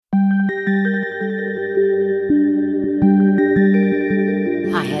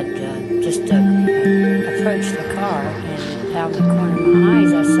out of the corner of my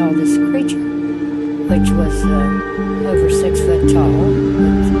eyes, I saw this creature, which was over 6 foot tall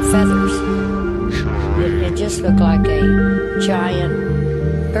with feathers. It just looked like a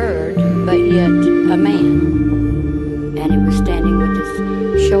giant bird, but yet a man. And it was standing with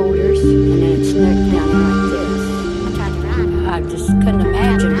his shoulders and then its neck down like this. I just couldn't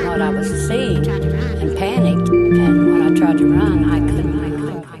imagine what I was seeing and panicked. And when I tried to run, I couldn't.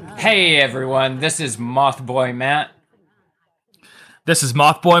 Hey everyone, this is Mothboy Matt. This is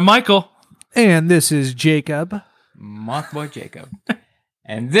Mothboy Michael. And this is Jacob. Mothboy Jacob.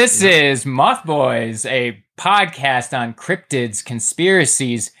 And this is Mothboys, a podcast on cryptids,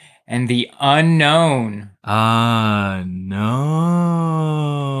 conspiracies, and the unknown. Unknown.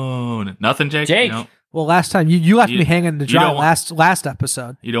 Nothing, Jake? Jake. No. Well, last time you left me hanging to dry last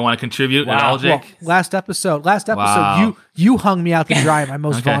episode. You don't want to contribute at all, Jake? Well, last episode, Wow. you hung me out to dry in my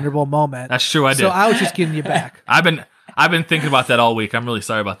most vulnerable moment. That's true, I did. So I was just getting you back. I've been thinking about that all week. I'm really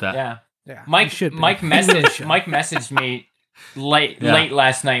sorry about that. Yeah. Yeah, you should be. Mike messaged me late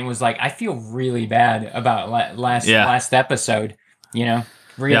last night and was like, I feel really bad about last episode. You know,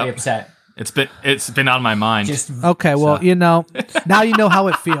 really upset. It's been on my mind. Okay, well, now you know how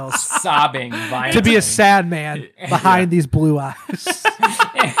it feels Sobbing violently. to be a sad man behind these blue eyes.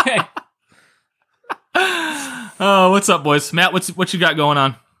 Oh, what's up, boys? Matt, what you got going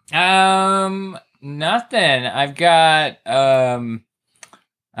on? Nothing. I've got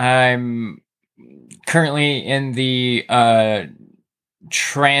I'm currently in the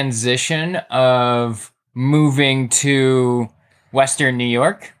transition of moving to Western New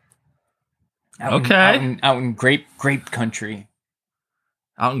York. Out in grape country.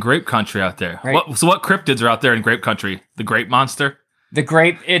 Out in grape country out there. Right. What cryptids are out there in grape country? The grape monster?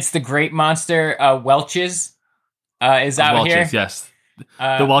 It's the grape monster. Welch's is out Welch's, here. Yes.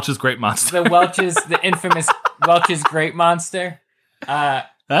 The Welch's grape monster. The infamous Welch's grape monster.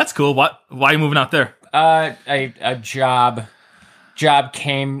 That's cool. Why are you moving out there? A job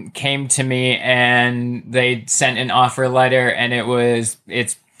came to me and they sent an offer letter and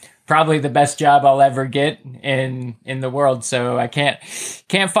it's probably the best job I'll ever get in the world, so I can't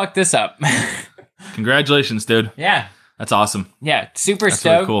fuck this up. Congratulations, dude. Yeah. That's awesome. Yeah, super That's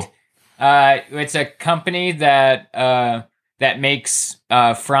stoked. really cool. It's a company that makes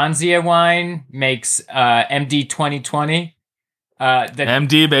Franzia wine, makes MD 2020.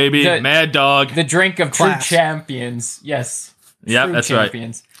 MD baby, Mad Dog. The drink of Class. true champions. Yes. Yeah, true that's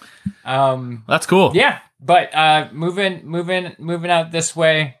champions. Right. That's cool. Yeah. But moving out this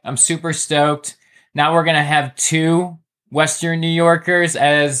way, I'm super stoked. Now we're gonna have 2 Western New Yorkers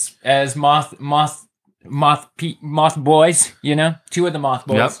as moth boys. You know, 2 of the moth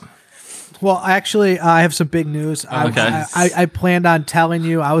boys. Yep. Well, actually, I have some big news. Okay. I planned on telling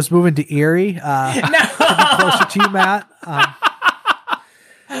you I was moving to Erie to be closer to you, Matt.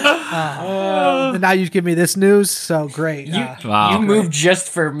 And now you give me this news, so great. You moved just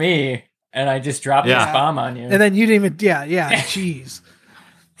for me, and I just dropped this bomb on you. And then you didn't even, jeez.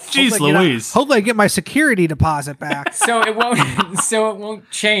 Jeez Louise. Hopefully I get my security deposit back. So it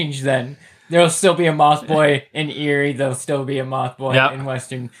won't change then. There'll still be a moth boy in Erie. There'll still be a moth boy in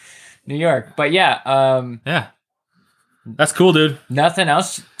Western New York. But yeah. That's cool, dude. Nothing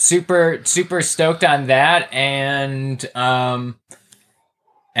else. Super, super stoked on that. And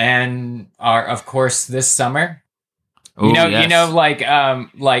are of course this summer. Ooh, yes. Like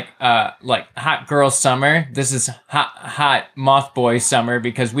hot girl summer. This is hot moth boy summer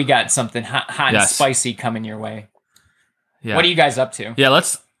because we got something hot and spicy coming your way. Yeah. What are you guys up to?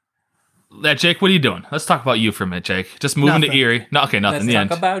 Yeah, Jake, what are you doing? Let's talk about you for a minute, Jake. Just moving to Erie. No, okay, nothing. Let's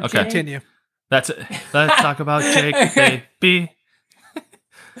talk end. About okay. Jake. Continue. That's it. Let's talk about Jake, baby.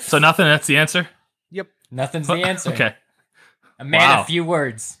 So nothing. That's the answer. Yep. Nothing's the answer. Okay. A man of few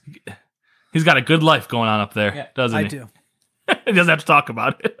words. He's got a good life going on up there, doesn't he? I do. He doesn't have to talk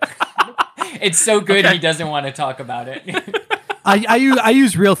about it. It's so good he doesn't want to talk about it. I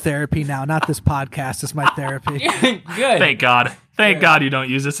use real therapy now, not this podcast as my therapy. Good. Thank God. Thank God you don't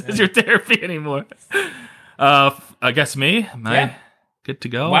use this as your therapy anymore. I guess me? Am I good to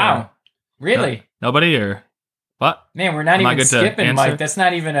go? Wow. Or Really? nobody or what? Man, we're not Am I even good to skipping, answer? Mike. That's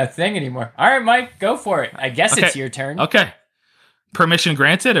not even a thing anymore. All right, Mike, go for it. I guess it's your turn. Okay. Permission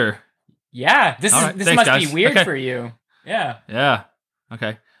granted or? Yeah. This Thanks, must guys. be weird Okay. for you. Yeah. Yeah.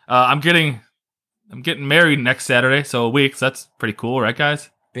 Okay. I'm getting married next Saturday, so a week. So that's pretty cool, right, guys?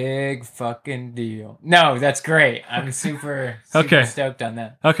 Big fucking deal. No, that's great. I'm super Okay. stoked on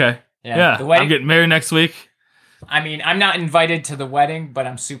that. Okay. Yeah. The wedding, I'm getting married next week. I mean, I'm not invited to the wedding, but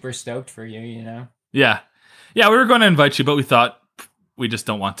I'm super stoked for you, you know? Yeah. Yeah, we were going to invite you, but we thought we just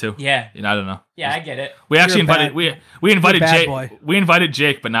don't want to. Yeah. I don't know. Yeah, I get it. We actually You're a invited bad- we invited you're a bad Jake. boy. We invited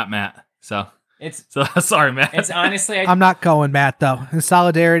Jake, but not Matt. So It's sorry, Matt. it's honestly I'm not going, Matt. Though in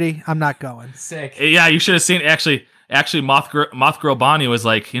solidarity, I'm not going. sick. Yeah, you should have seen. Actually, Moth Girl Bonnie was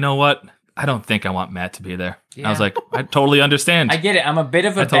like, you know what? I don't think I want Matt to be there. Yeah. I was like, I totally understand. I get it. I'm a bit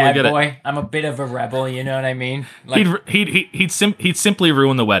of a totally bad get it. boy. I'm a bit of a rebel. You know what I mean? Like he'd simply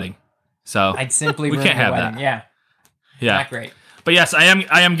ruin the wedding. So I'd simply we ruin can't the have wedding. that. Yeah, yeah. not great. But yes, I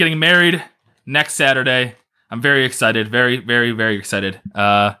am getting married next Saturday. I'm very excited. Very, very, very excited.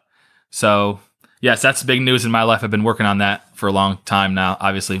 So yes, that's big news in my life. I've been working on that for a long time now.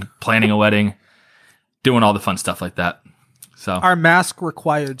 Obviously, planning a wedding, doing all the fun stuff like that. So Are mask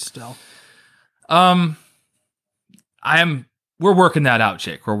required still? we're working that out,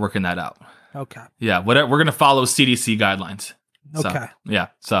 Jake. We're working that out. Okay. Yeah, whatever. We're gonna follow CDC guidelines. So, Okay. yeah.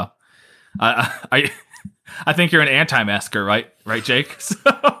 So, I think you're an anti-masker, right? Right, Jake. So,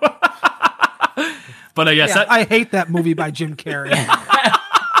 but I guess Yeah, I hate that movie by Jim Carrey.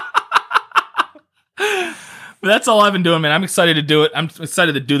 that's all I've been doing, man. I'm excited to do it. I'm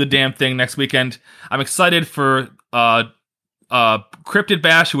excited to do the damn thing next weekend. I'm excited for Cryptid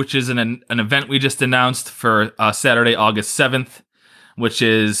Bash, which is an event we just announced for Saturday, August 7th, which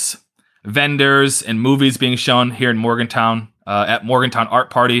is vendors and movies being shown here in Morgantown at Morgantown Art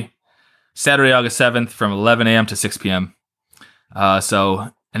Party, Saturday, August 7th from 11 a.m. to 6 p.m. So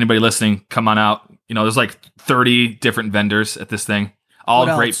anybody listening, come on out. There's like 30 different vendors at this thing. All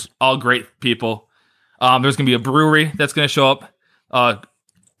What great, else? all great people. There's going to be a brewery that's going to show up.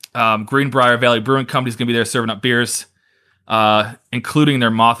 Greenbrier Valley Brewing Company is going to be there serving up beers, including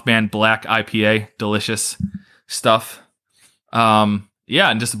their Mothman Black IPA. Delicious stuff. Yeah,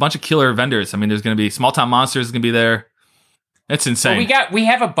 and just a bunch of killer vendors. I mean, there's going to be Small Town Monsters is going to be there. It's insane. Well, we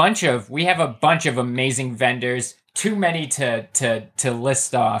have a bunch of amazing vendors. Too many to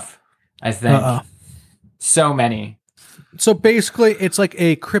list off. I think so many. So basically, it's like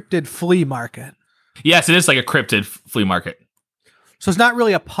a cryptid flea market. Yes, it is like a cryptid flea market. So it's not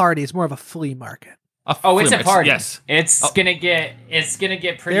really a party; it's more of a flea market. It's flea a market. party. Yes. It's gonna get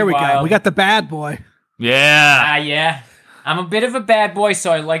pretty There we wild. go. We got the bad boy. Yeah. Yeah. I'm a bit of a bad boy,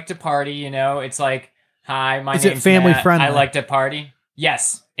 so I like to party. It's like, hi, my Is it name's family Matt. friendly? I like to party.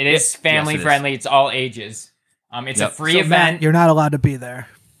 Yes, it is family Yes, it is. friendly. It's all ages. It's Yep. a free So, event. Matt, you're not allowed to be there.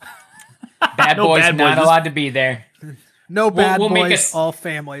 Bad No boys bad not boys. allowed to be there. No bad we'll make boys, a- all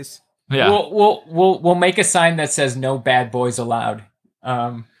families. Yeah. We'll make a sign that says no bad boys allowed.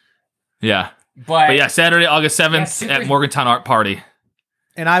 Yeah. But But yeah, Saturday, August 7th super- at Morgantown Art Party.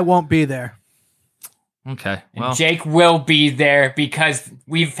 And I won't be there. Okay. and Well, Jake will be there because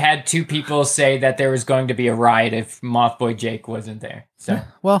we've had two people say that there was going to be a riot if Mothboy Jake wasn't there. So,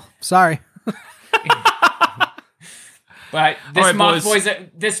 Well, sorry. but All right, boys.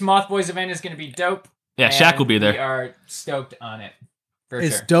 this Mothboys event is going to be dope. yeah, Shaq will be and We there. are stoked on it for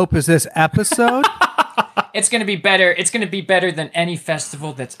As sure. dope as this episode, It's going to be better. It's going to be better than any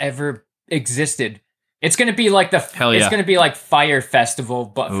festival that's ever existed. It's going to be like Hell yeah. It's going to be like Fire Festival,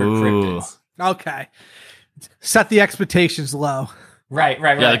 but for Ooh. cryptids. okay. Set the expectations low. Right.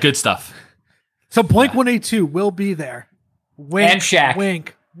 Yeah, the good stuff. So Blink 182 will be there. Wink, And Shaq.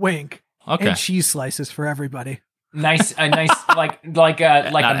 Wink, wink. Okay. And cheese slices for everybody. A nice like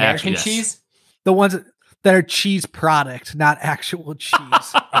American actually, yes. cheese. The ones that are cheese product, not actual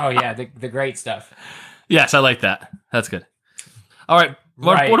cheese. Oh yeah, the great stuff. Yes, I like that. That's good. All right.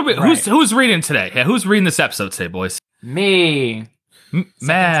 Right, What are we, right. Who's reading today? Yeah, who's reading this episode today, boys? Me. Time in a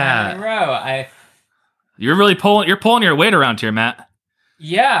Matt. row. You're pulling your weight around here, Matt.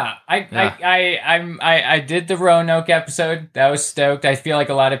 I did the Roanoke episode. That was stoked. I feel like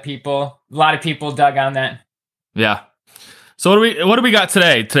a lot of people dug on that. Yeah. So what do we got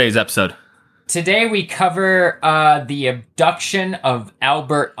today? Today's episode. Today we cover the abduction of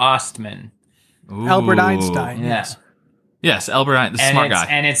Albert Ostman. Albert Ooh. Einstein. Yeah. Yes. Yes, Albert Einstein, the smart guy.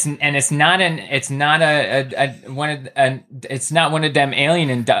 It's not one of them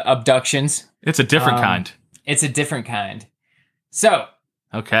alien abductions. It's a different kind. It's a different kind. So,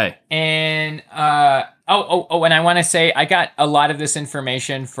 Okay. and and I want to say I got a lot of this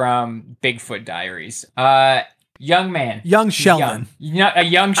information from Bigfoot Diaries. Young man. Young Sheldon. A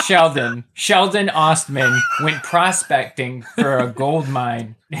young Sheldon. Sheldon Ostman went prospecting for a gold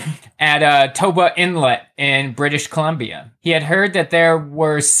mine at Toba Inlet in British Columbia. He had heard that there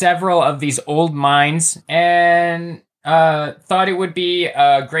were several of these old mines and thought it would be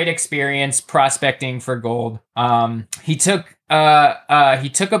a great experience prospecting for gold. He took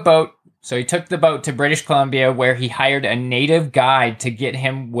a boat. So he took the boat to British Columbia where he hired a native guide to get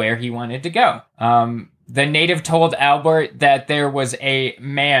him where he wanted to go. The native told Albert that there was a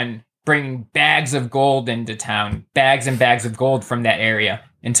man bringing bags of gold into town, bags and bags of gold from that area,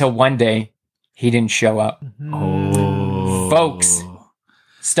 until one day he didn't show up. Oh. Folks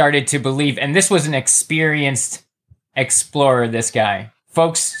started to believe, and this was an experienced explorer, this guy.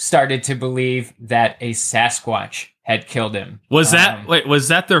 Folks started to believe that a Sasquatch had killed him. Was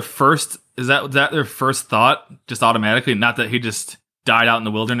that their first? Was that their first thought? Just automatically, not that he just died out in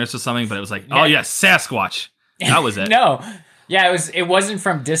the wilderness or something, but it was like, oh yes, Sasquatch. That was it. No, yeah, it wasn't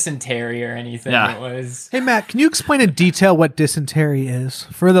from dysentery or anything. Yeah. It was. Hey, Matt, can you explain in detail what dysentery is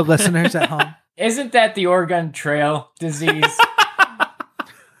for the listeners at home? Isn't that the Oregon Trail disease?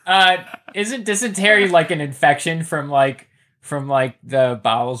 Isn't dysentery like an infection from the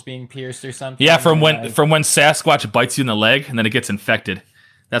bowels being pierced or something? Yeah, from when Sasquatch bites you in the leg and then it gets infected.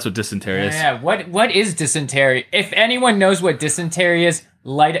 That's what dysentery is. Yeah, what is dysentery? If anyone knows what dysentery is,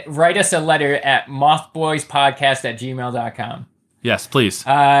 write us a letter at mothboyspodcast@gmail.com. Yes, please.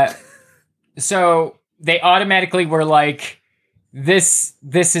 So they automatically were like, this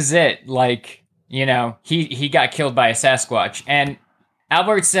is it. Like, you know, he got killed by a Sasquatch. And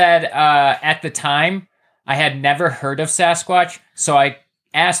Albert said, at the time, I had never heard of Sasquatch, so I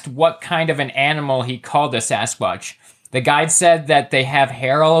asked what kind of an animal he called a Sasquatch. The guide said that they have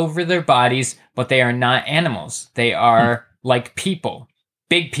hair all over their bodies, but they are not animals. They are like people,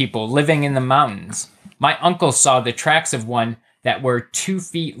 big people living in the mountains. My uncle saw the tracks of one that were 2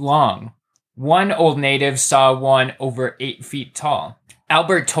 feet long. One old native saw one over 8 feet tall.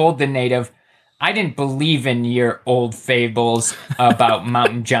 Albert told the native, I didn't believe in your old fables about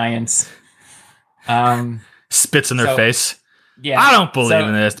mountain giants. Spits in their face. Yeah, I don't believe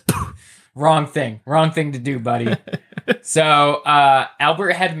in this. Wrong thing to do, buddy. So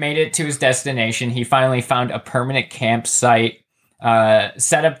Albert had made it to his destination. He finally found a permanent campsite,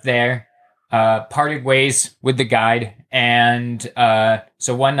 set up there, parted ways with the guide. And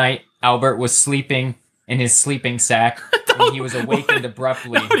so one night, Albert was sleeping in his sleeping sack when he was awakened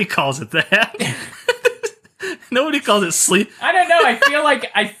abruptly. Nobody calls it that. Nobody calls it sleep. I don't know. I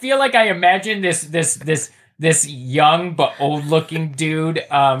feel like I imagine this young but old looking dude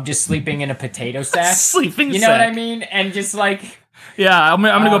just sleeping in a potato sack. Sleeping You know sack. what I mean? And just like... Yeah, I'm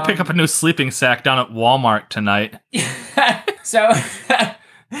gonna go pick up a new sleeping sack down at Walmart tonight. So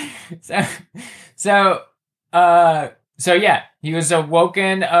yeah, he was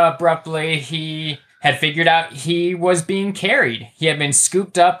awoken abruptly. He had figured out he was being carried. He had been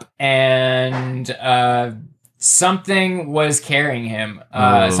scooped up and something was carrying him.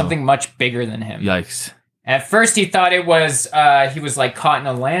 Something much bigger than him. Yikes. At first he thought it was he was like caught in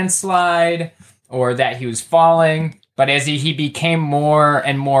a landslide or that he was falling. But as he became more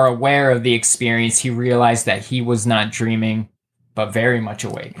and more aware of the experience, he realized that he was not dreaming, but very much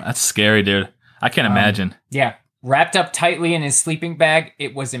awake. That's scary, dude. I can't imagine. Yeah. Wrapped up tightly in his sleeping bag,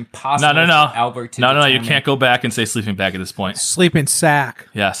 it was impossible No. for Albert to No, determine. you can't go back and say sleeping bag at this point. Sleeping sack.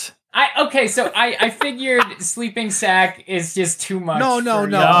 Yes. I figured sleeping sack is just too much. No.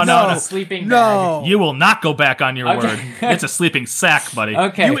 Sleeping No. bag. You will not go back on your Okay. word. It's a sleeping sack, buddy.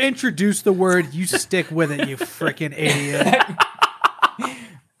 Okay. You introduce the word, you stick with it, you freaking idiot.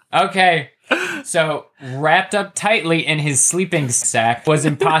 Okay. So, wrapped up tightly in his sleeping sack was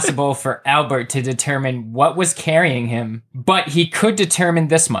impossible for Albert to determine what was carrying him, but he could determine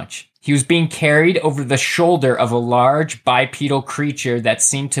this much. He was being carried over the shoulder of a large bipedal creature that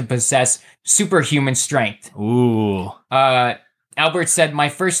seemed to possess superhuman strength. Ooh. Albert said, my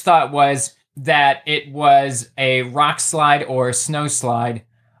first thought was that it was a rock slide or a snow slide,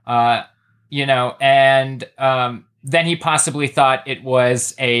 and then he possibly thought it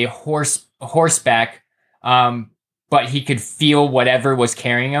was a horseback, but he could feel whatever was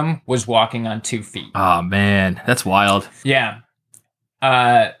carrying him was walking on 2 feet. Oh, man. That's wild. Yeah.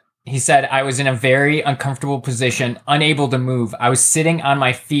 He said, I was in a very uncomfortable position, unable to move. I was sitting on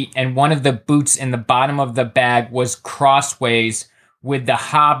my feet, and one of the boots in the bottom of the bag was crossways with the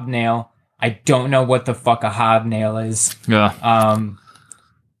hobnail. I don't know what the fuck a hobnail is. Yeah.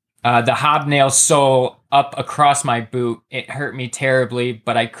 The hobnail sole up across my boot. It hurt me terribly,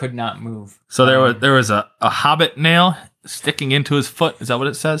 but I could not move. So there was a hobbit nail sticking into his foot. Is that what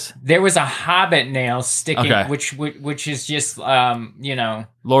it says? There was a hobbit nail sticking, Okay. which is just,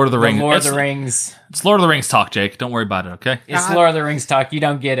 Lord of the Rings. Lord of the Rings. It's Lord of the Rings talk, Jake. Don't worry about it, okay? It's Lord of the Rings talk. You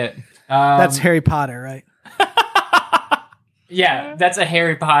don't get it. That's Harry Potter, right? Yeah, that's a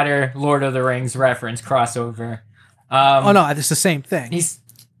Harry Potter, Lord of the Rings reference crossover. Oh, no, it's the same thing.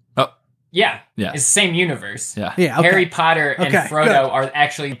 Yeah, Yeah. it's the same universe. Yeah. Yeah, okay. Harry Potter and Okay, Frodo good. are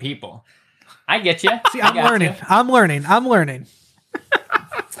actually people. I get you. See, I'm learning. I'm learning.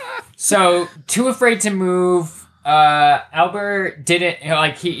 So, too afraid to move. Albert didn't,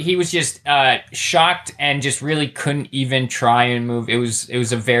 he was just shocked and just really couldn't even try and move. It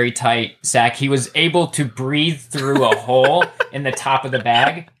was a very tight sack. He was able to breathe through a hole in the top of the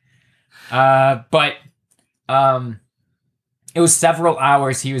bag. But it was several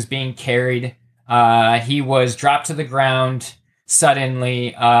hours he was being carried. He was dropped to the ground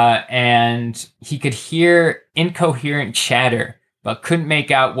suddenly, and he could hear incoherent chatter, but couldn't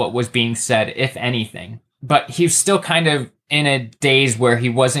make out what was being said, if anything. But he was still kind of in a daze where he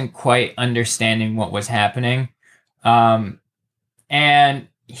wasn't quite understanding what was happening. And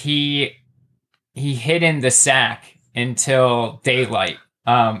he hid in the sack until daylight.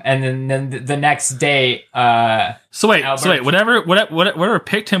 And then the next day, So wait, whatever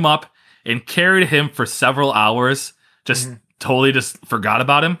picked him up and carried him for several hours, just totally just forgot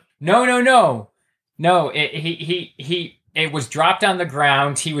about him? No. It was dropped on the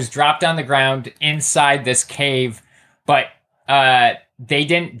ground. He was dropped on the ground inside this cave, but they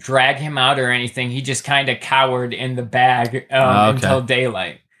didn't drag him out or anything. He just kind of cowered in the bag until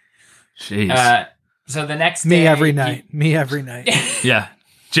daylight. Jeez. So the next day... Me every night. Yeah,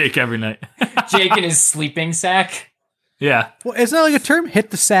 Jake every night. Jake in his sleeping sack. Yeah. Well, isn't that like a term?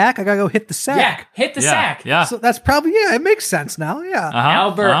 Hit the sack? I gotta go hit the sack. Yeah, hit the sack. Yeah. So that's probably, it makes sense now, yeah.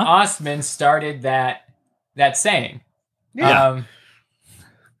 Albert Ostman started that saying. Yeah.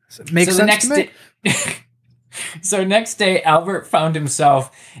 Makes sense to me. So next day, Albert found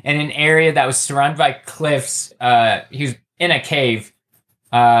himself in an area that was surrounded by cliffs. He was in a cave.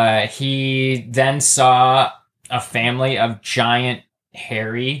 He then saw a family of giant,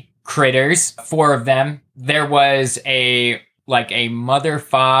 hairy critters, 4 of them. There was a mother,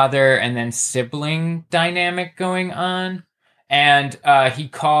 father, and then sibling dynamic going on. And he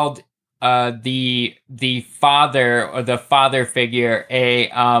called the father, or the father figure,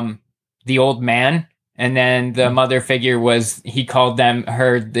 the old man, and then the mother figure he called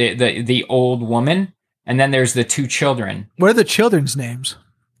the old woman, and then there's the 2 children. What are the children's names?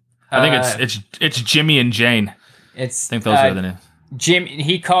 I think it's Jimmy and Jane. I think those are the names. Jim,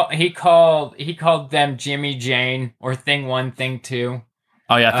 he called them Jimmy, Jane, or Thing 1, Thing 2.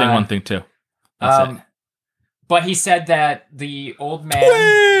 Oh yeah, Thing 1, Thing 2. That's it. But he said that the old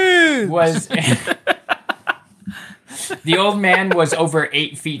man was over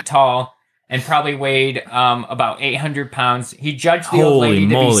 8 feet tall and probably weighed about 800 pounds. He judged the old lady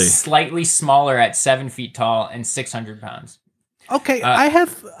to be slightly smaller at 7 feet tall and 600 pounds. Okay, I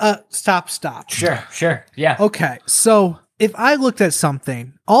have stop. Sure. Yeah. Okay, so if I looked at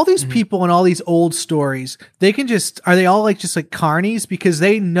something, all these people and all these old stories, are they all just like carnies? Because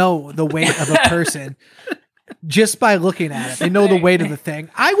they know the weight of a person just by looking at it. They know the weight of the thing.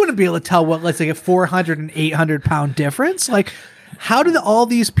 I wouldn't be able to tell what, let's say, a 400 and 800 pound difference. Like, how did all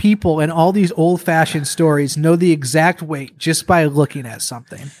these people and all these old fashioned stories know the exact weight just by looking at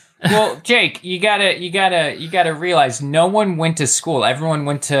something? Well, Jake, you gotta realize no one went to school. Everyone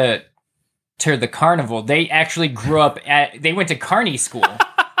went to the carnival. They actually grew up they went to carny school.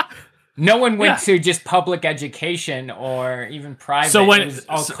 No one went to just public education or even private. It was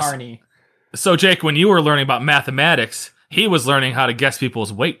all carny. So Jake, when you were learning about mathematics, he was learning how to guess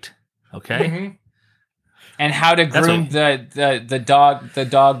people's weight. Okay. Mm-hmm. And how to groom the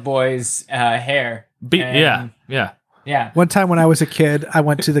dog boy's hair. Yeah. One time when I was a kid, I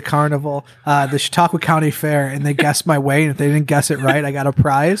went to the carnival, the Chautauqua County Fair, and they guessed my weight. And if they didn't guess it right, I got a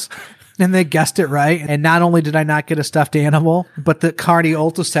prize. And they guessed it right. And not only did I not get a stuffed animal, but the carny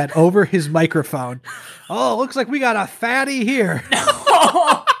also said over his microphone, "Oh, looks like we got a fatty here."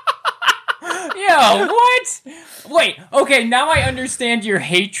 Yo, what? Wait, okay, now I understand your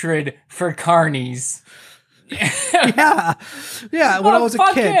hatred for carnies. Yeah. When I was a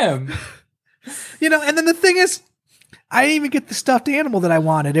kid. Him. And then the thing is, I didn't even get the stuffed animal that I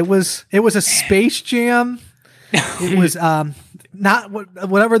wanted. It was a Space Jam. It was not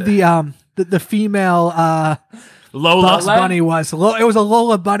whatever the female Lola Bugs Bunny was. It was a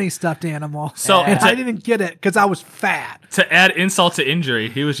Lola Bunny stuffed animal. So and I didn't get it because I was fat. To add insult to injury,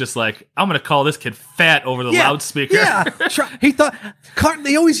 he was just like, "I'm going to call this kid fat over the loudspeaker." Yeah, he thought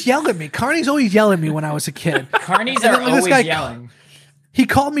they always yell at me. Carney's always yelling at me when I was a kid. Carnies are always yelling. He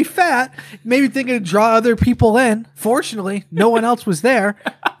called me fat, maybe thinking to draw other people in. Fortunately, no one else was there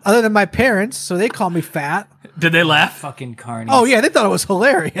other than my parents, so they called me fat. Did they laugh? Fucking carnies. Oh yeah, they thought it was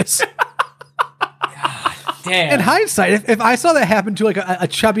hilarious. God damn. In hindsight, if I saw that happen to like a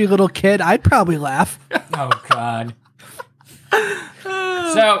chubby little kid, I'd probably laugh. Oh God.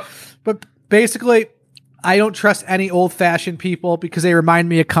 But basically, I don't trust any old-fashioned people because they remind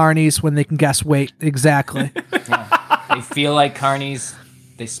me of carnies when they can guess weight exactly. Yeah. They feel like carnies.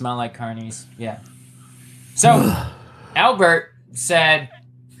 They smell like carnies. Yeah. So Albert said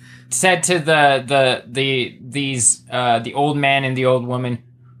to the old man and the old woman,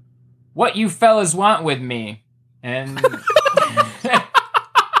 "What you fellas want with me?" And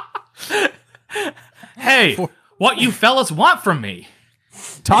Hey, what you fellas want from me?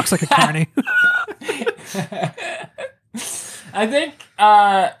 Talks like a carny. I think,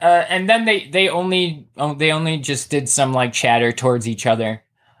 and then they only just did some like chatter towards each other.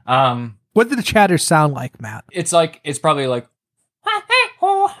 What did the chatter sound like, Matt? It's probably like,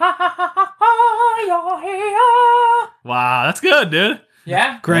 Wow, that's good, dude.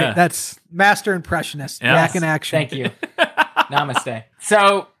 yeah, Great. Yeah. That's master impressionist. Yes. Back in action. thank you, namaste.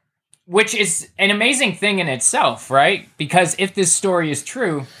 So, which is an amazing thing in itself, right? Because if this story is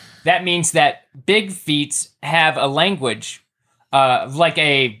true, that means that big feet have a language, like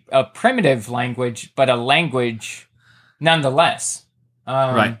a primitive language, but a language nonetheless.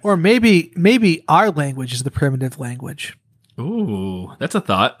 Right. Or maybe our language is the primitive language. Ooh, that's a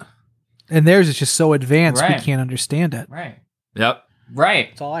thought. And theirs is just so advanced Right. we can't understand it. Right. Yep. Right.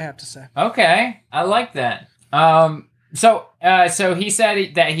 That's all I have to say. Okay, I like that. So he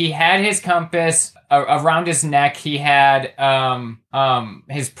said that he had his compass around his neck. He had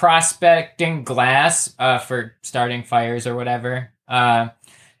his prospecting glass for starting fires or whatever.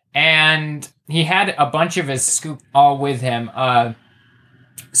 And he had a bunch of his scoop all with him.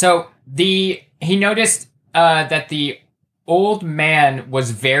 So he noticed that the old man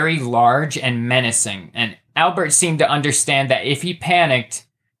was very large and menacing, and Albert seemed to understand that if he panicked,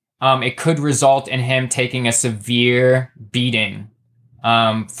 it could result in him taking a severe beating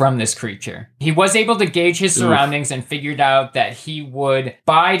from this creature. He was able to gauge his surroundings and figured out that he would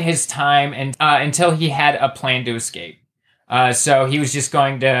bide his time and until he had a plan to escape. So he was just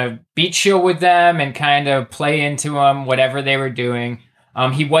going to beat chill with them and kind of play into them, whatever they were doing.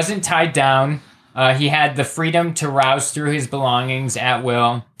 He wasn't tied down. He had the freedom to rouse through his belongings at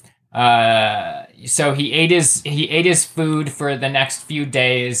will. So he ate his food for the next few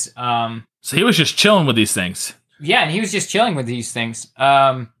days. So he was just chilling with these things. Yeah, and he was just chilling with these things.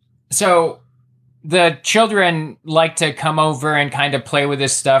 So the children like to come over and kind of play with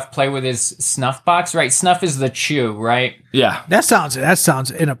his stuff, play with his snuff box, right? Snuff is the chew, right? Yeah. That sounds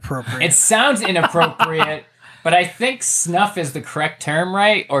inappropriate. It sounds inappropriate, but I think snuff is the correct term,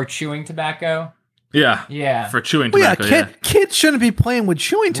 right? Or chewing tobacco. Yeah. Yeah. For chewing well, tobacco. kids shouldn't be playing with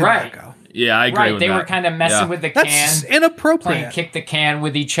chewing tobacco. Yeah, I agree Right, with they that. were kind of messing with the That's can. Playing inappropriate. kick the can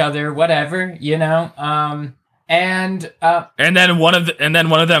with each other, whatever, you know. And then one of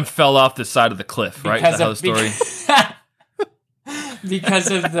them fell off the side of the cliff, right? Is that how the story?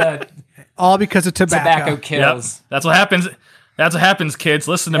 because of the All because of tobacco. tobacco kills. Yep. That's what happens. That's what happens, kids.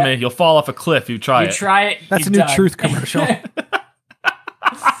 Listen to me. You'll fall off a cliff. You try You it. try it. That's you're a new done. Truth commercial.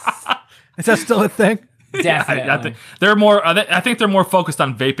 Is that still a thing? Definitely. I think they're more. I think they're more focused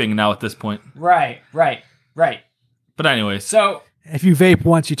on vaping now at this point. Right. But anyways, So If you vape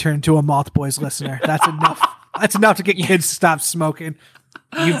once, you turn into a Moth Boys listener. That's enough. That's enough to get kids to stop smoking.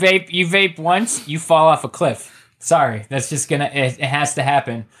 you vape once, you fall off a cliff. Sorry, that's just it has to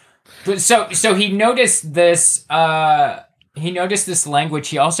happen. But so he noticed this. He noticed this language.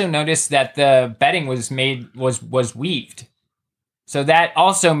 He also noticed that the bedding was weaved. So that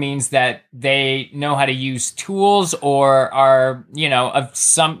also means that they know how to use tools or are, of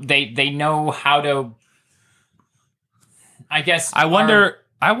some, they know how to, I guess. I wonder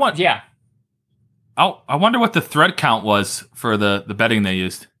what the thread count was for the bedding they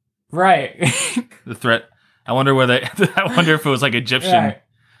used. Right. The thread. I wonder I wonder if it was like Egyptian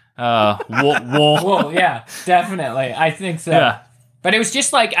wool. Well, yeah, definitely. I think so. Yeah. But it was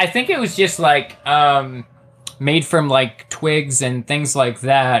just like, I think it was just like, made from like twigs and things like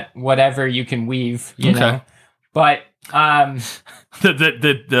that, whatever you can weave, you know. But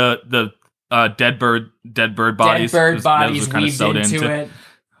the dead bird bodies. dead bird those bodies were kinda weaved sewed into it.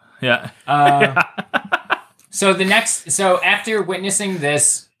 Yeah. So after witnessing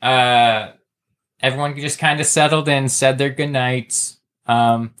this, everyone just kind of settled in, said their goodnights.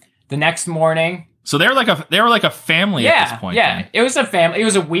 The next morning. So they were like a family at this point. Yeah, then. it was a family. It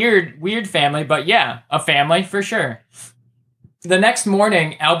was a weird family, but yeah, a family for sure. The next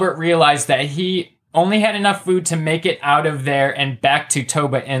morning, Albert realized that he only had enough food to make it out of there and back to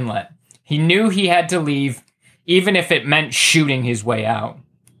Toba Inlet. He knew he had to leave, even if it meant shooting his way out,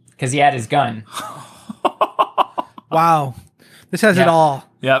 because he had his gun. Wow. This has it all.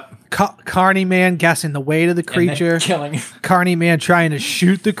 Yep. Carney man guessing the weight of the And then creature. killing. Carney man trying to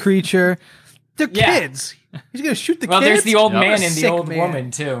shoot the creature. They're Yeah. kids. He's going to shoot the Well, kids? there's the old Yep. man and the Sick old man.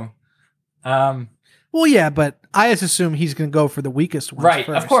 woman too. Well, yeah, but I just assume he's going to go for the weakest ones Right,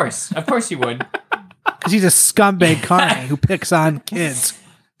 first. of course you would. Because he's a scumbag carny who picks on kids.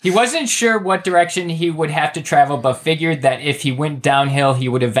 He wasn't sure what direction he would have to travel, but figured that if he went downhill, he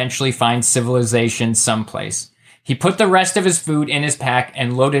would eventually find civilization someplace. He put the rest of his food in his pack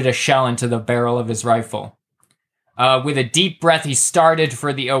and loaded a shell into the barrel of his rifle. With a deep breath, he started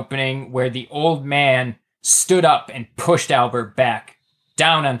for the opening where the old man stood up and pushed Albert back,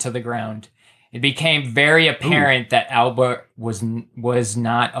 down onto the ground. It became very apparent that Albert was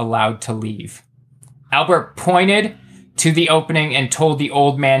not allowed to leave. Albert pointed to the opening and told the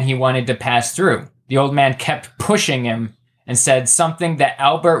old man he wanted to pass through. The old man kept pushing him and said something that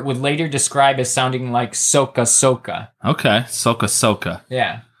Albert would later describe as sounding like Soka Soka. Okay, Soka Soka.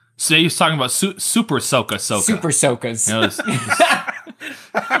 Yeah. So he was talking about Super Soka Soka. Super Sokas. You know,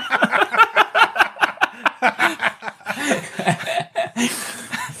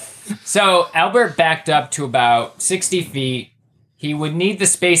 So Albert backed up to about 60 feet. He would need the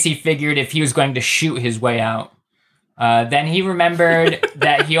space, he figured, if he was going to shoot his way out. Then he remembered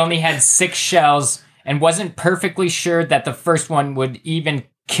that he only had 6 shells and wasn't perfectly sure that the first one would even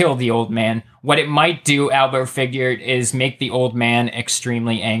kill the old man. What it might do, Albert figured, is make the old man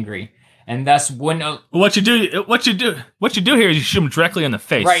extremely angry, and thus wouldn't. What you do here is you shoot him directly in the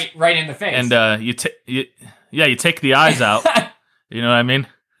face. Right in the face. And you take the eyes out. You know what I mean?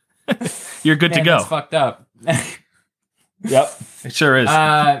 You're good to go. That's fucked up. Yep, it sure is.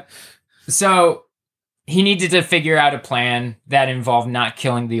 So he needed to figure out a plan that involved not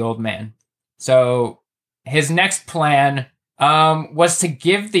killing the old man. So his next plan was to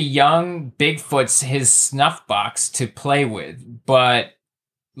give the young Bigfoots his snuff box to play with, but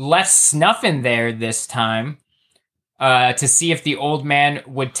less snuff in there this time to see if the old man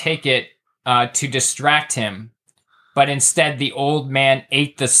would take it to distract him. But instead, the old man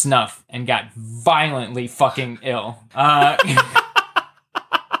ate the snuff and got violently fucking ill.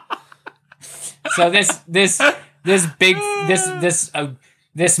 So this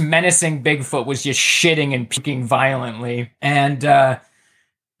menacing Bigfoot was just shitting and puking violently, and Albert.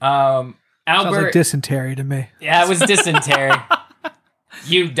 Sounds like dysentery to me. Yeah, it was dysentery.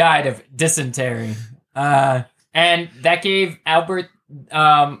 You died of dysentery, and that gave Albert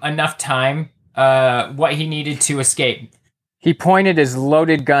enough time. What he needed to escape. He pointed his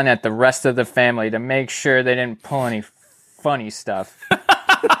loaded gun at the rest of the family to make sure they didn't pull any funny stuff.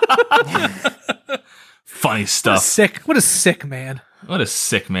 Funny stuff. What a sick man. What a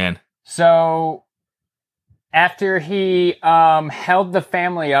sick man. So, after he held the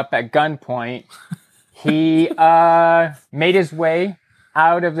family up at gunpoint, he made his way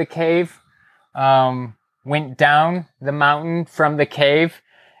out of the cave, went down the mountain from the cave,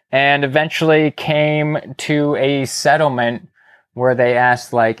 and eventually came to a settlement where they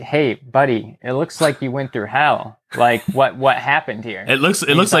asked, like, "Hey, buddy, it looks like you went through hell. Like, what happened here?" It looks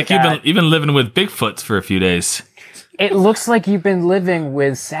like you've been living with Bigfoots for a few days. It looks like you've been living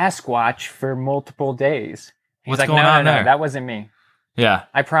with Sasquatch for multiple days. He's What's like, going on no, there? that wasn't me. Yeah.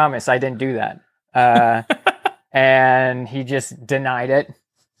 I promise I didn't do that. And he just denied it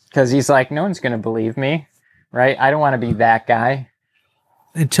because he's like, no one's going to believe me, right? I don't want to be that guy.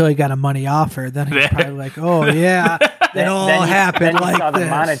 Until he got a money offer, then he's probably like, "Oh yeah, it all happened then he saw like this." The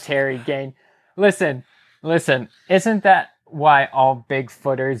monetary gain. Listen. Isn't that why all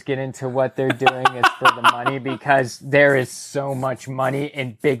Bigfooters get into what they're doing is for the money? Because there is so much money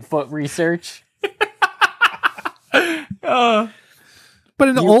in Bigfoot research. But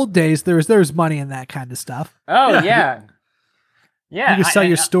in the old days, there was money in that kind of stuff. Oh yeah. Yeah. You could sell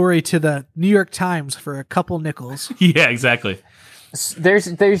your story to the New York Times for a couple nickels. Yeah, exactly.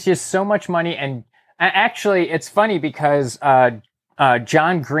 There's just so much money, and actually it's funny because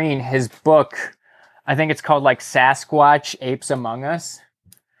John Green, his book, I think it's called like Sasquatch Apes Among Us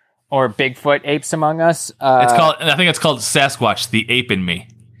or Bigfoot Apes Among Us. I think it's called Sasquatch, the ape in me.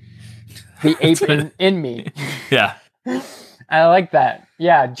 The ape in me. Yeah. I like that.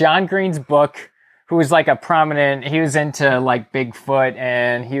 Yeah, John Green's book, who was like he was into like Bigfoot,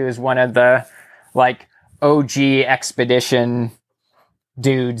 and he was one of the like OG expedition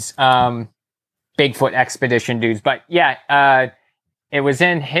dudes, Bigfoot expedition dudes. But yeah, it was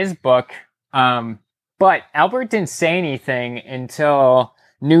in his book. But Albert didn't say anything until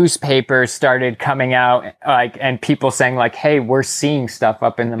newspapers started coming out, like, and people saying like, "Hey, we're seeing stuff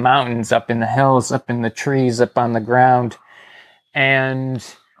up in the mountains, up in the hills, up in the trees, up on the ground." And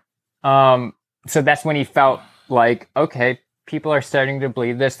so that's when he felt like, okay, people are starting to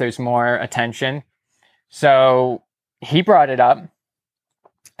believe this. There's more attention. So he brought it up.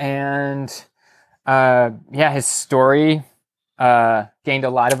 And his story gained a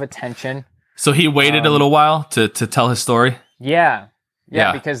lot of attention. So he waited a little while to tell his story. Yeah.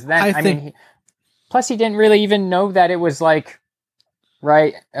 Yeah. Because then, I mean, plus he didn't really even know that it was like,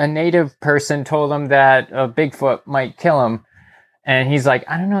 right, a native person told him that a Bigfoot might kill him. And he's like,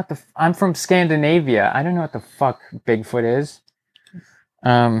 I don't know what I'm from Scandinavia. I don't know what the fuck Bigfoot is.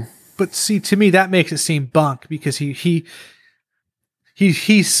 But see, to me, that makes it seem bunk because he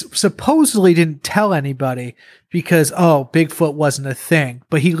supposedly didn't tell anybody because, Bigfoot wasn't a thing.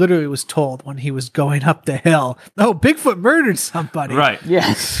 But he literally was told when he was going up the hill, Bigfoot murdered somebody. Right.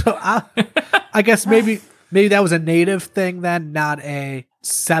 Yeah. So I guess maybe that was a native thing then, not a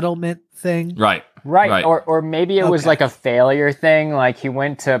settlement thing. Right. Right. Or maybe it was Okay. like a failure thing. Like he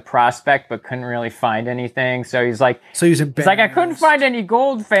went to prospect but couldn't really find anything. So he's like, I couldn't find any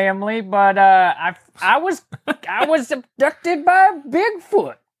gold, family, but I was abducted by a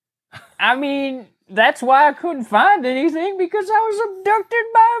Bigfoot. I mean, that's why I couldn't find anything, because I was abducted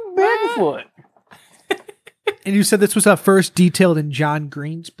by a Bigfoot. And you said this was first detailed in John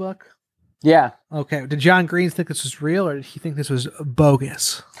Green's book? Yeah. Okay. Did John Green think this was real, or did he think this was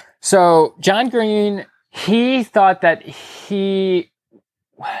bogus? So John Green, he thought that he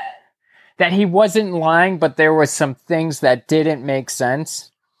wasn't lying, but there were some things that didn't make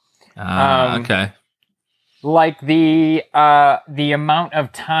sense. Okay. Like the amount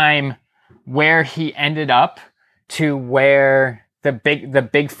of time where he ended up to where the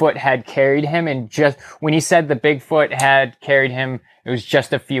Bigfoot had carried him, and just when he said the Bigfoot had carried him, it was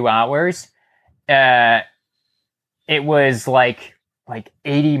just a few hours. It was like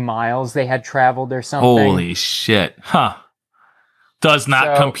 80 miles they had traveled or something. Holy shit. Huh. Does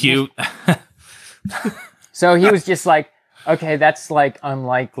not compute. So he was just like, okay, that's like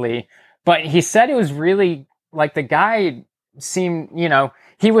unlikely. But he said it was really like the guy seemed,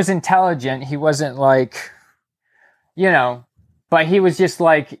 he was intelligent. He wasn't like, but he was just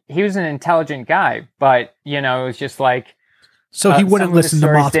like, he was an intelligent guy. But, it was just like, So he wouldn't listen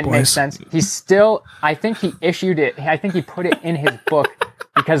to Moth didn't make Boys. sense. He still, I think he issued it. I think he put it in his book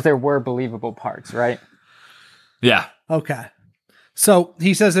because there were believable parts, right? Yeah. Okay. So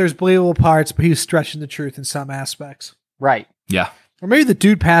he says there's believable parts, but he was stretching the truth in some aspects. Right. Yeah. Or maybe the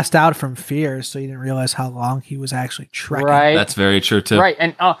dude passed out from fear, so he didn't realize how long he was actually trekking. Right. That's very true too. Right.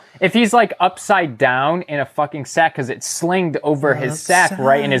 And if he's like upside down in a fucking sack, because it slinged over his sack,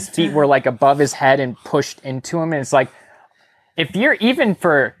 right? And his feet were like above his head and pushed into him. And it's like, if you're even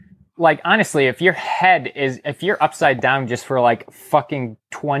for, like, honestly, if you're upside down just for like fucking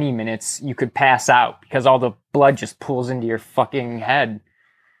 20 minutes, you could pass out because all the blood just pools into your fucking head.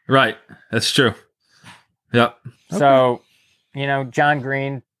 Right. That's true. Yep. So, John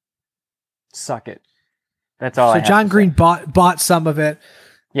Green, suck it. That's all I have John to Green say. bought some of it,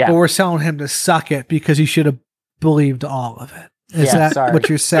 Yeah. but we're telling him to suck it because he should have believed all of it. Is that sorry. what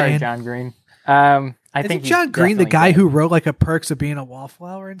you're saying? Sorry, John Green. I think Isn't John Green the definitely guy did. who wrote like a Perks of Being a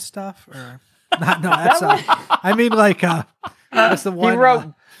Wallflower and stuff? Or not? No, that's I mean, like that's the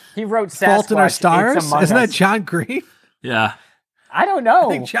one. He wrote Sasquatch, Fault in Our It's Stars. Among Isn't that Us. John Green? Yeah. I don't know.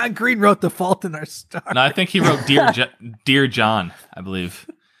 I think John Green wrote The Fault in Our Stars. No, I think he wrote Dear John, I believe.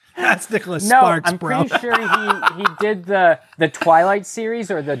 That's Nicholas No, Sparks, I'm bro. pretty sure he did the Twilight series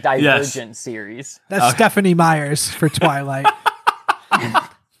or the Divergent series. That's Stephanie Myers for Twilight.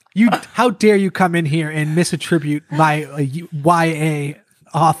 How dare you come in here and misattribute my YA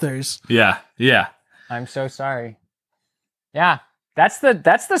authors? Yeah. Yeah. I'm so sorry. Yeah, that's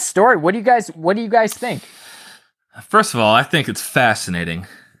the story. What do you guys think? First of all, I think it's fascinating.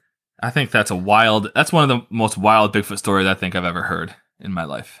 I think that's one of the most wild Bigfoot stories I think I've ever heard in my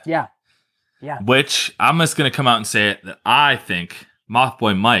life. Yeah. Which I'm just going to come out and say it that I think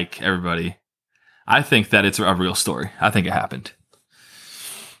Mothboy Mike, everybody, I think that it's a real story. I think it happened.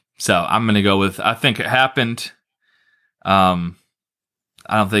 So I'm going to go with, I think it happened. I'm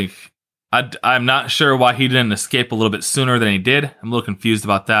not sure why he didn't escape a little bit sooner than he did. I'm a little confused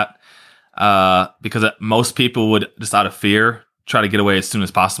about that. Because most people would just out of fear try to get away as soon as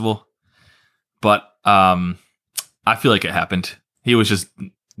possible. But, I feel like it happened. He was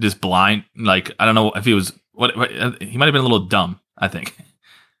just blind. Like, I don't know if he was, he might have been a little dumb, I think.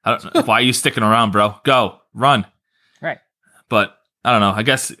 I don't know. Why are you sticking around, bro? Go, run. Right. But I don't know. I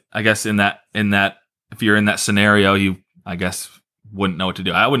guess in that, if you're in that scenario, you, I guess, wouldn't know what to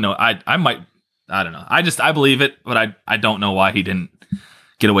do. I wouldn't know. I don't know. I believe it, but I don't know why he didn't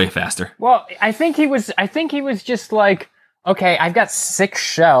get away faster. Well, I think he was just like, okay, I've got 6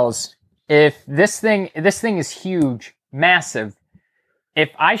 shells. If this thing is huge, massive, if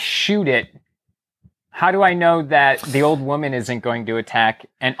I shoot it, how do I know that the old woman isn't going to attack?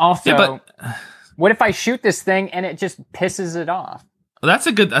 And also, what if I shoot this thing and it just pisses it off? That's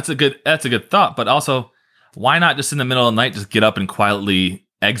a good thought. But also, why not just in the middle of the night just get up and quietly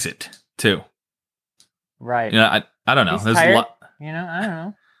exit too? Right. You know, I don't know. He's There's tired. a lot. You know, I don't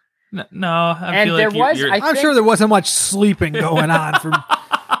know. No, I And feel there like was, you're, I'm sure there wasn't much sleeping going on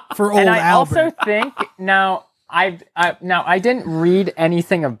for old And I Albert. also think now I didn't read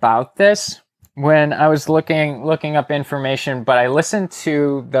anything about this when I was looking up information, but I listened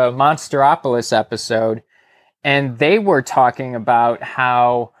to the Monsteropolis episode, and they were talking about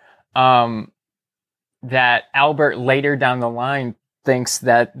how that Albert later down the line thinks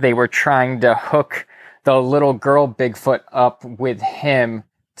that they were trying to hook the little girl Bigfoot up with him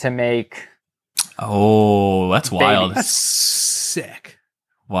to make. Oh, that's wild. That's sick.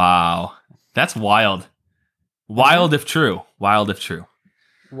 Wow. That's wild. Wild if true. Wild if true.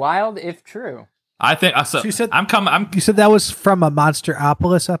 Wild if true. I think so. you said- I'm coming. You said that was from a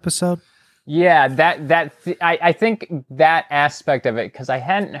Monsteropolis episode? Yeah, I think that aspect of it, because I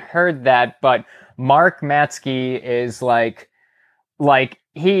hadn't heard that, but Mark Matsky is like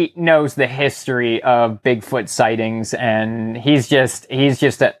he knows the history of Bigfoot sightings, and he's just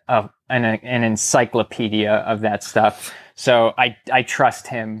an encyclopedia of that stuff. So I trust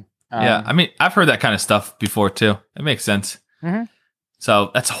him. Yeah, I mean, I've heard that kind of stuff before too. It makes sense. Mhm.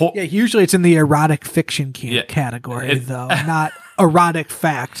 So that's Yeah, usually it's in the erotic fiction category, It- though, not erotic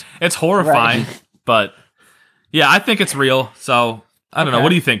fact. it's horrifying, but yeah, I think it's real. So I don't know. Okay. What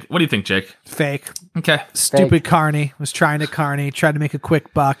do you think? What do you think, Jake? Fake. Okay. Stupid Carney was trying to make a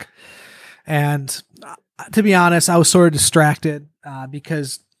quick buck. And to be honest, I was sort of distracted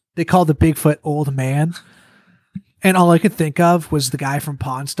because they called the Bigfoot old man. And all I could think of was the guy from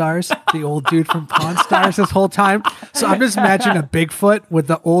Pawn Stars, the old dude from Pawn Stars this whole time. So I'm just imagining a Bigfoot with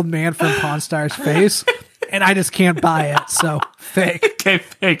the old man from Pawn Stars face. And I just can't buy it. So fake. Okay,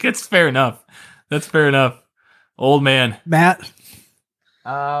 fake. It's fair enough. That's fair enough. Old man. Matt?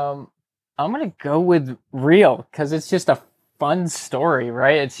 I'm gonna go with real, because it's just a fun story,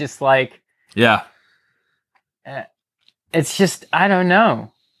 right? It's just like Yeah. it's just I don't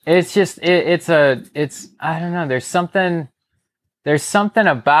know. It's just it's I don't know. There's something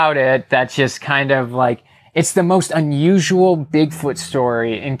about it that's just kind of like it's the most unusual Bigfoot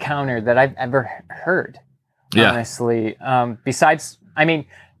story encounter that I've ever heard. Yeah. Honestly, besides, I mean,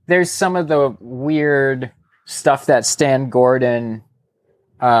 there's some of the weird stuff that Stan Gordon,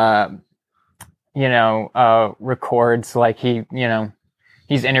 records. Like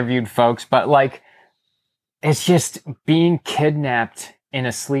he's interviewed folks, but like it's just being kidnapped in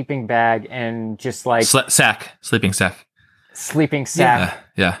a sleeping bag and just like Sleeping sack. sleeping sack,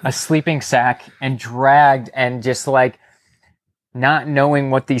 Yeah. a sleeping sack, and dragged, and just like not knowing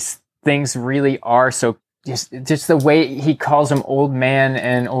what these things really are. So just the way he calls them old man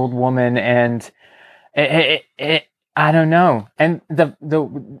and old woman, and it I don't know. And the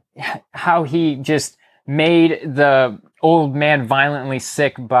how he just made the old man violently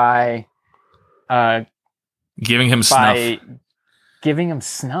sick by Giving him snuff. giving him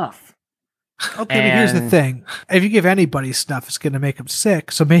snuff. Okay, but here's the And- thing. If you give anybody stuff, it's going to make him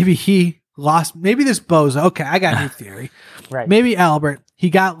sick. So maybe he lost. Maybe this bozo. Okay, I got a new theory. Right. Maybe Albert, he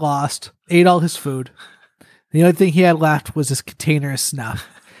got lost, ate all his food. The only thing he had left was this container of snuff.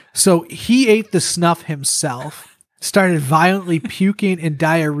 So he ate the snuff himself, started violently puking and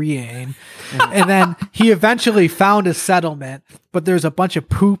diarrheaing, and then he eventually found a settlement, but there's a bunch of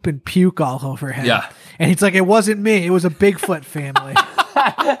poop and puke all over him. Yeah. And he's like, it wasn't me. It was a Bigfoot family.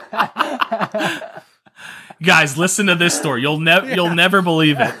 Guys, listen to this story. You'll never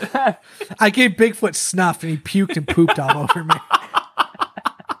believe it. I gave Bigfoot snuff and he puked and pooped all over me.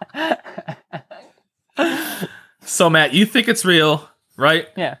 So Matt, you think it's real, right?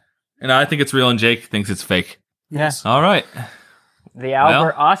 Yeah. And I think it's real, and Jake thinks it's fake. Yes. All right. The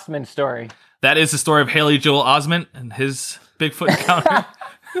Albert Ostman story. That is the story of Haley Joel Osment and his Bigfoot encounter.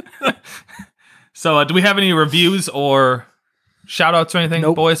 So do we have any reviews or shout outs or anything,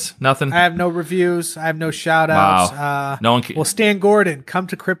 Nope. boys? Nothing? I have no reviews. I have no shout outs. Wow. No one can. Well, Stan Gordon, come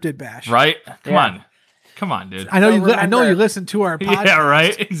to Cryptid Bash. Right? Come Yeah. on. Come on, dude. I know So I know remember- you listen to our podcast. Yeah,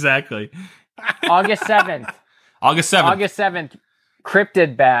 right? Exactly. August 7th. August 7th. August 7th.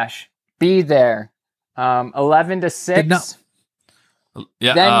 Cryptid Bash. Be there. 11 to 6. No.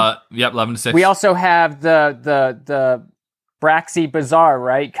 Yeah, Then- yep, 11 to 6. We also have the Braxy Bazaar,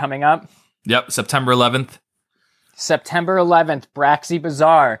 right? Coming up. Yep, September 11th. September 11th, Braxy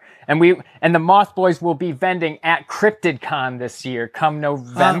Bazaar. And the Moth Boys will be vending at CryptidCon this year, come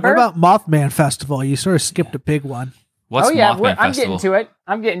November. What about Mothman Festival? You sort of skipped a big one. What's Mothman I'm Festival?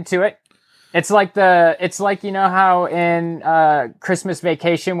 I'm getting to it. It's like you know how in Christmas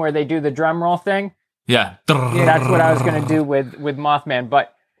Vacation where they do the drum roll thing? Yeah. Yeah, that's what I was going to do with Mothman.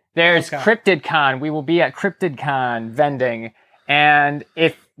 But there's Okay. CryptidCon. We will be at CryptidCon vending, and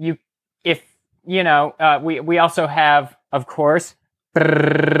if you know, we also have, of course,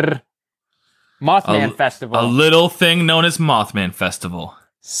 Mothman Festival. A little thing known as Mothman Festival.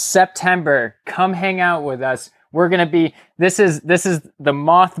 September. Come hang out with us. We're gonna be. This is the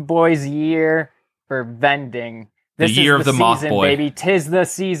Moth Boy's year for vending. This The year is of the Moth season, Boy. baby. 'Tis the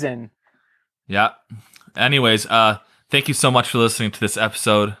season. Yeah. Anyways, thank you so much for listening to this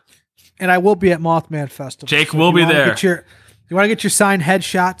episode. And I will be at Mothman Festival. Jake if will you be wanna there. You want to get your signed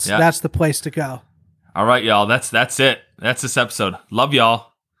headshots? Yeah. That's the place to go. All right, y'all. That's it. That's this episode. Love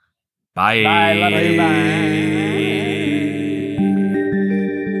y'all. Bye. Bye. Love you. Bye.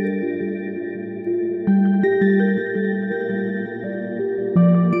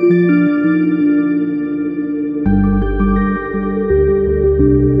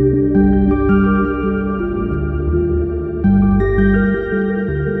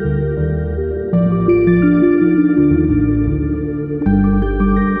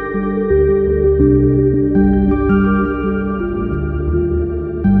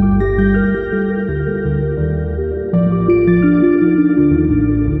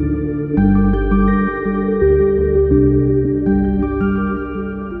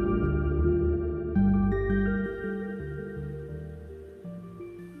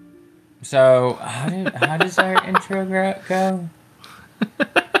 So how does our intro go?